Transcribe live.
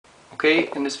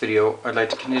Okay, in this video I'd like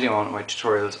to continue on my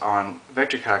tutorials on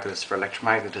vector calculus for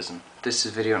electromagnetism. This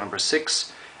is video number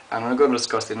 6 and I'm going to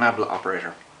discuss the Nabla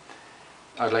operator.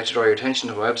 I'd like to draw your attention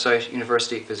to my website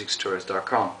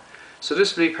universityphysicstutorials.com. So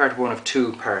this will be part 1 of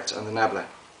 2 parts on the Nabla,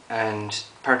 and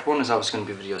part 1 is obviously going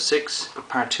to be video 6, but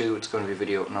part 2 it's going to be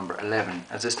video number 11.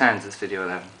 As it stands, it's video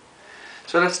 11.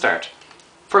 So let's start.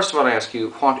 First of all, I ask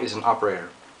you, what is an operator?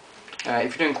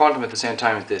 If you're doing quantum at the same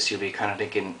time as this, you'll be kind of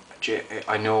thinking,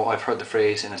 I know I've heard the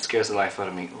phrase and it scares the life out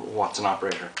of me, what's an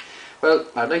operator? Well,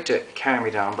 I'd like to calm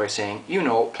you down by saying you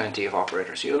know plenty of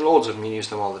operators. You know loads of them, you use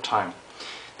them all the time.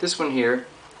 This one here,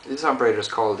 this operator is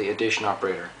called the addition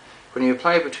operator. When you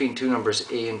apply it between two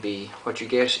numbers a and b, what you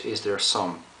get is their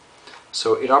sum.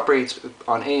 So it operates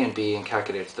on a and b and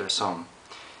calculates their sum.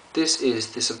 This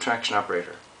is the subtraction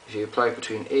operator. If you apply it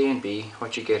between a and b,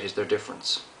 what you get is their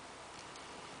difference.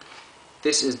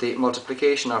 This is the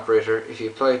multiplication operator. If you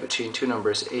apply it between two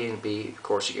numbers a and b, of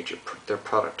course you get their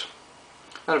product.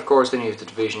 And of course then you have the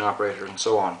division operator and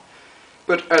so on.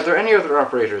 But are there any other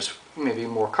operators, maybe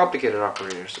more complicated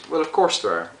operators? Well, of course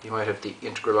there are. You might have the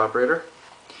integral operator,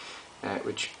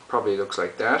 which probably looks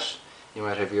like that. You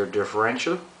might have your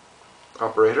differential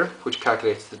operator, which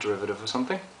calculates the derivative of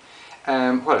something.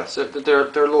 What else? There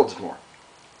are loads more.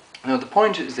 Now the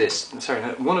point is this,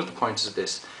 one of the points is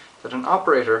this, that an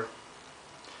operator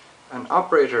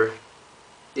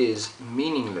is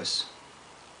meaningless.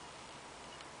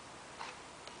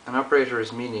 An operator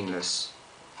is meaningless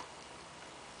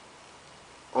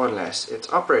unless it's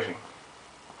operating.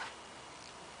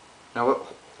 Now,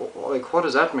 what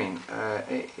does that mean?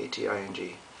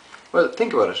 A-T-I-N-G. Well,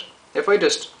 think about it. If I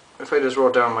just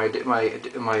wrote down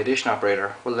my addition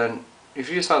operator, well then, if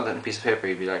you saw that on a piece of paper,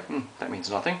 you'd be like, that means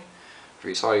nothing. If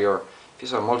you saw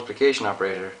a multiplication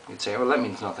operator, you'd say, well, that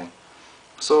means nothing.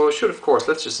 So it should, of course,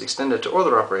 let's just extend it to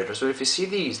other operators. So if you see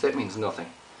these, that means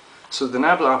nothing. So the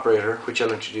Nabla operator, which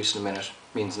I'll introduce in a minute,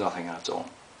 means nothing on its own.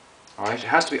 Alright, it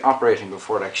has to be operating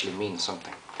before it actually means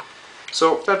something.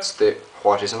 So that's the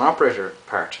what is an operator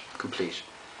part complete.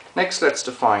 Next, let's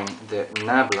define the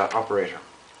Nabla operator.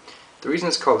 The reason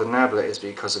it's called the Nabla is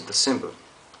because of the symbol.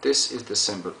 This is the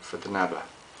symbol for the Nabla.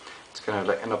 It's kind of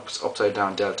like an upside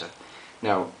down delta.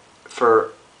 Now,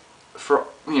 for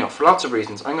lots of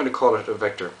reasons, I'm going to call it a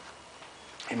vector.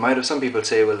 It might have some people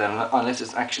say, well then, unless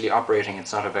it's actually operating,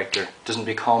 it's not a vector. It doesn't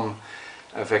become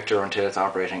a vector until it's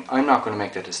operating. I'm not going to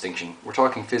make that distinction. We're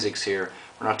talking physics here,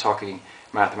 we're not talking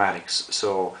mathematics.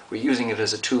 So we're using it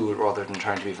as a tool rather than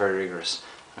trying to be very rigorous.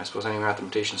 I suppose any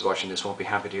mathematicians watching this won't be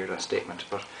happy to hear that statement,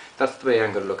 but that's the way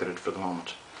I'm going to look at it for the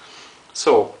moment.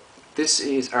 So this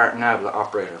is our Nabla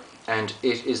operator, and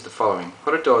it is the following.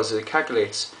 What it does is it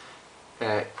calculates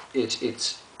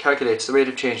it calculates the rate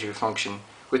of change of your function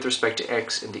with respect to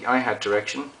x in the I hat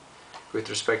direction, with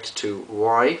respect to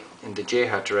y in the j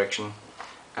hat direction,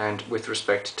 and with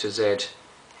respect to z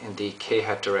in the k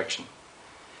hat direction.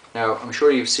 Now, I'm sure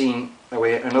you've seen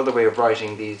another way of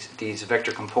writing these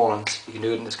vector components. You can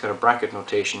do it in this kind of bracket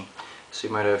notation. So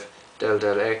you might have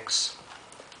del x,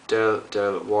 del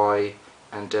y,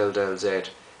 and del z,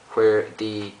 where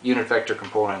the unit vector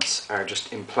components are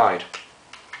just implied.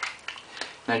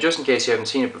 Now, just in case you haven't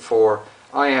seen it before,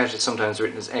 I hat is sometimes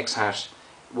written as x hat,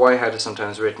 y hat is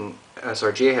sometimes written,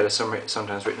 j hat is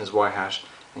sometimes written as y hat,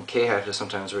 and k hat is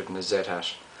sometimes written as z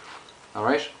hat.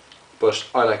 Alright? But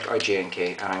I like I, j and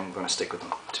k, and I'm going to stick with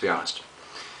them, to be honest.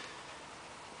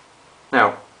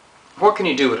 Now, what can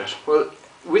you do with it? Well,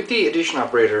 with the addition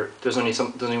operator, there's only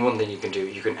one thing you can do.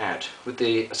 You can add. With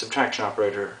the subtraction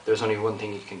operator, there's only one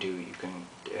thing you can do.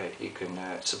 You can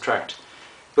subtract.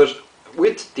 But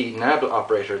with the Nabla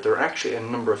operator, there are actually a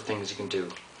number of things you can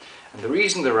do. And the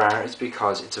reason there are is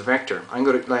because it's a vector. I'm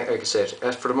going to, like I said,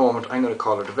 for the moment, I'm going to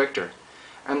call it a vector.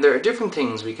 And there are different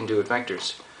things we can do with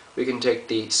vectors. We can take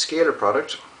the scalar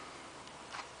product.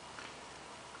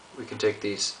 We can take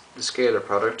the scalar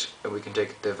product, and we can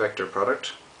take the vector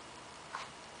product.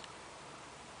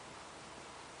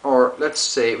 Or let's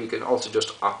say we can also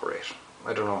just operate.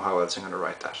 I don't know how else I'm going to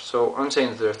write that. So I'm saying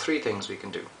that there are 3 things we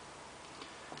can do.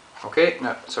 Okay,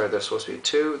 now, sorry, there's supposed to be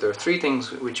 2. There are 3 things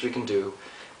which we can do.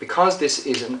 Because this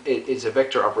is a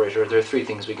vector operator, there are 3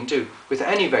 things we can do. With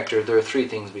any vector, there are 3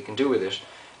 things we can do with it.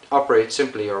 Operate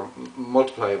simply, or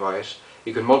multiply by it.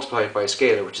 You can multiply it by a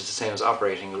scalar, which is the same as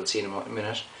operating, we'll see in a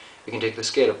minute. We can take the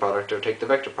scalar product or take the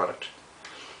vector product.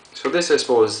 So this, I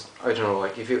suppose, I don't know,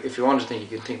 like if you want to think,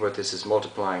 you can think about this as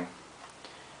multiplying,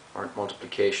 or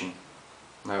multiplication.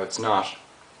 Now it's not.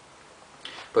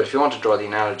 But if you want to draw the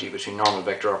analogy between normal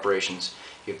vector operations,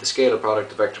 you have the scalar product,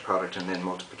 the vector product, and then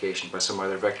multiplication by some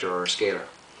either vector or a scalar.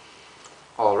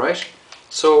 Alright,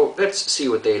 So let's see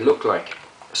what they look like.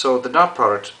 So the dot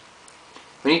product,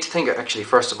 we need to think actually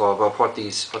first of all about what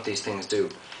these things do.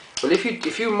 Well,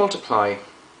 if you multiply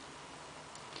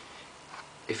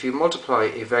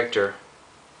a vector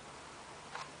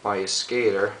by a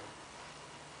scalar,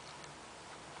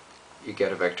 you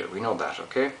get a vector. We know that,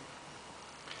 okay?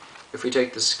 If we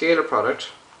take the scalar product,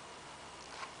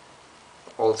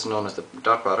 also known as the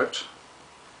dot product,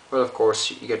 well, of course,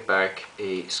 you get back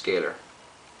a scalar.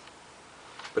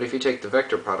 But if you take the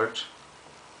vector product,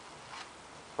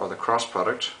 or the cross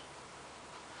product,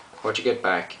 what you get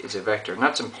back is a vector. And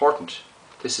that's important.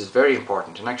 This is very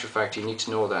important. In actual fact, you need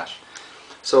to know that.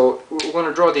 So we're going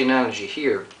to draw the analogy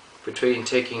here between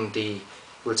taking the,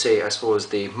 we'll say, I suppose,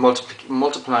 the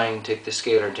multiplying, take the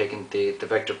scalar and taking the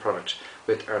vector product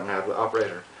with our Nabla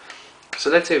operator. So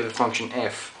let's say we have a function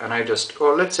f, and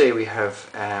let's say we have,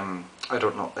 I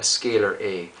don't know, a scalar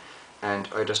a, and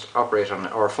I just operate on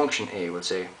our function a, we'll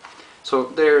say.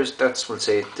 So we'll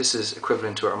say, this is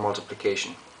equivalent to our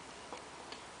multiplication.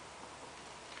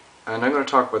 And I'm going to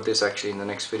talk about this actually in the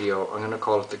next video. I'm going to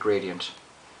call it the gradient.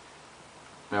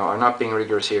 Now, I'm not being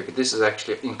rigorous here because this is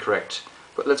actually incorrect,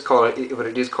 but let's call it what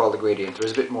it is called the gradient.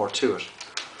 There's a bit more to it.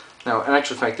 Now, in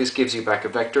actual fact, this gives you back a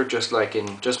vector, just like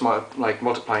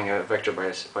multiplying a vector by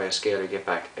a scalar, you get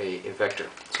back a vector.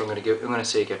 So I'm going to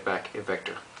say get back a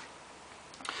vector.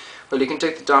 Well, you can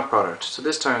take the dot product. So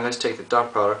this time, let's take the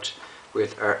dot product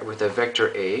with a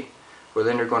vector a. Well,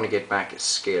 then you're going to get back a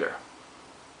scalar.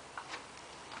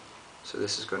 So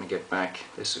this is going to get back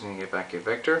a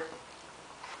vector,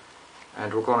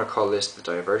 and we're going to call this the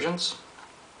divergence.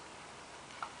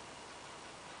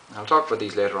 I'll talk about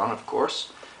these later on, of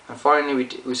course. And finally,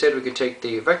 we said we could take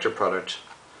the vector product,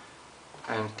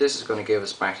 and this is going to give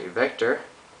us back a vector,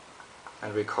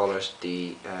 and we call it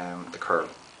the curl.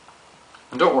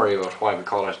 And don't worry about why we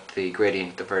call it the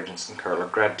gradient, divergence, and curl, or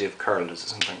grad div curl as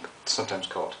it's sometimes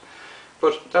called.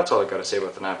 But that's all I've got to say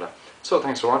about the Nabla. So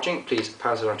thanks for watching. Please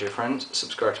pass it on to your friends,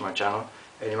 subscribe to my channel,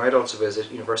 and you might also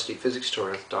visit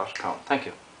universityphysicstutorials.com. Thank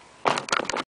you.